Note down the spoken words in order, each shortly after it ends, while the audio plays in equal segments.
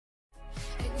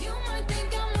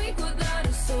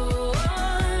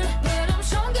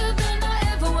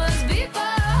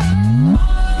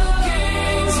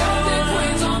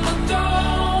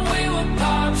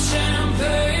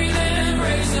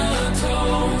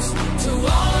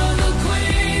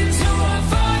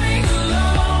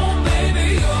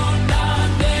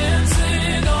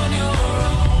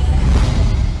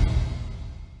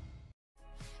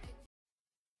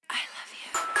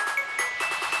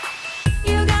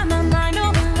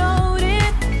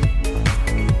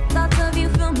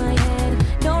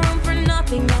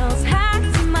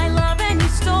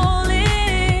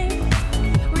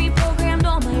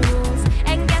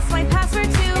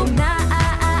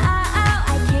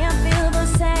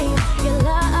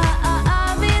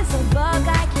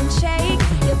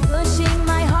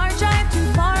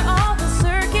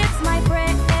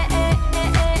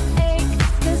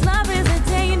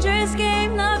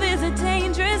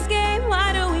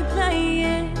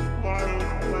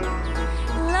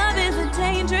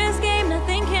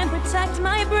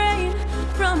my brain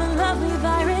from a lovely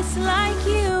virus like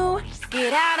you.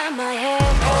 Get out of my head.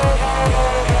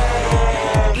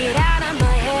 Get out of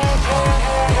my head.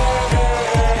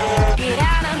 Get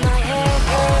out of my head.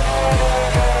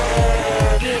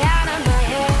 Get out of my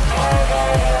head.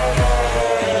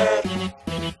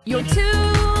 You're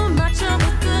too much of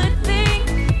a good thing.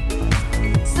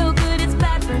 So good it's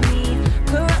bad for me.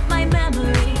 Corrupt my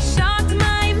memory. Shocked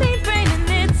my mainframe and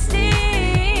it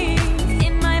stings.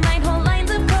 In my mind whole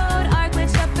lines of code are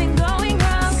glitched up and going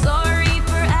wrong. Sorry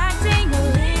for acting a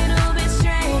little bit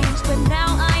strange, but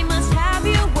now I must have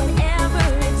you whatever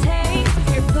it takes.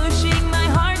 You're pushing my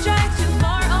hard drive too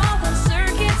far, all the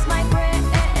circuits my brain.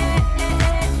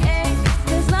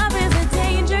 Cause love is a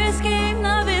dangerous game.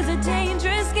 Love is a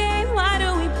dangerous game. Why do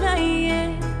we play it?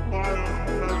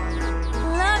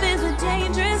 Love is a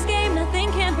dangerous game.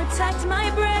 Nothing can protect my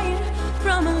brain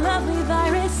from a lovely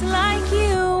virus like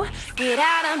you. Get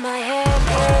out of my head.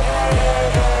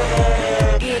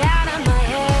 Get out of my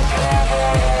head.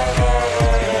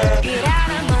 Get out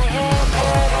of my head.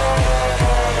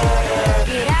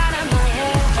 Get out of my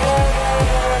head.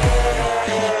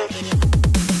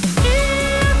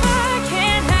 If I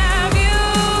can't have you,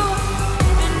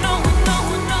 then no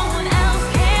one else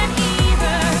can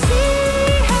either.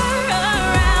 See her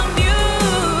around you.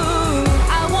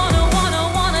 I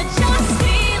wanna just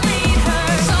delete her.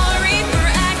 Sorry for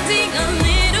acting a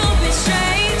little bit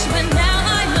strange, but now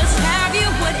I must have you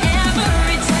whatever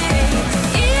it takes.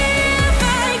 If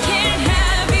I can't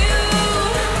have you,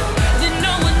 then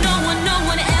no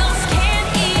one else can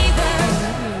either.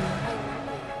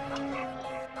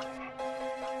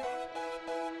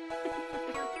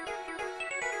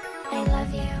 I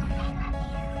love you.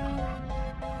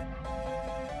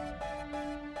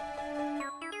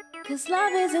 Cause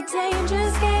love is a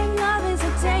dangerous game. Love is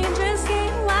a dangerous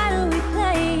game. Why do we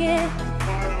play it?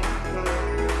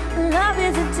 Love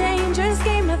is a dangerous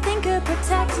game. Nothing could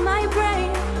protect my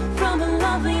brain from a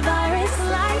lovely virus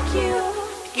like you.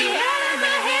 Yeah.